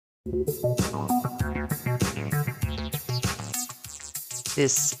This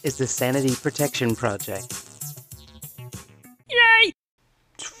is the Sanity Protection Project. Yay!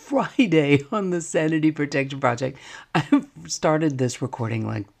 It's Friday on the Sanity Protection Project. I've started this recording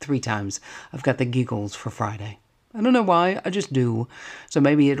like 3 times. I've got the giggles for Friday. I don't know why, I just do. So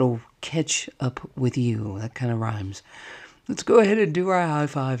maybe it'll catch up with you. That kind of rhymes. Let's go ahead and do our high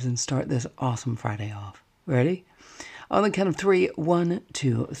fives and start this awesome Friday off. Ready? On the count of 3, 1,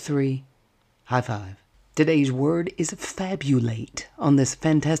 2, 3. High five. Today's word is fabulate on this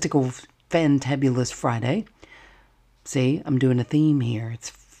fantastical, fantabulous Friday. See, I'm doing a theme here. It's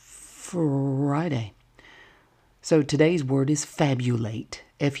Friday. So today's word is fabulate.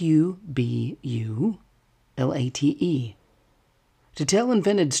 Fubulate. To tell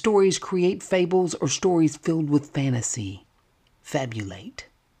invented stories, create fables, or stories filled with fantasy. Fabulate.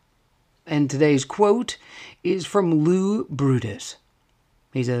 And today's quote is from Lou Brutus.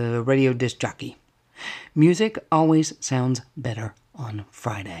 He's a radio disc jockey. Music always sounds better on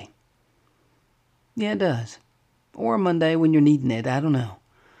Friday. Yeah, it does. Or Monday when you're needing it, I don't know.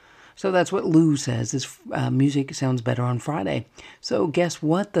 So that's what Lou says, is music sounds better on Friday. So guess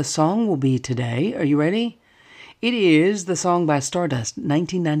what the song will be today? Are you ready? It is the song by Stardust,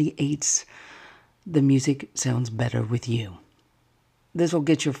 1998's The Music Sounds Better With You. This will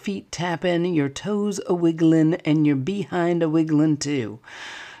get your feet tapping, your toes a-wiggling, and your behind a-wiggling too.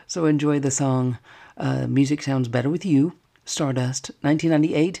 So enjoy the song, Music Sounds Better With You, Stardust,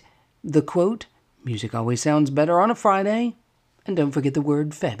 1998. The quote, music always sounds better on a Friday. And don't forget the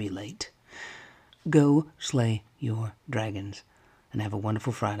word fabulate. Go slay your dragons and have a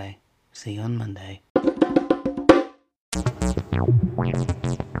wonderful Friday. See you on Monday.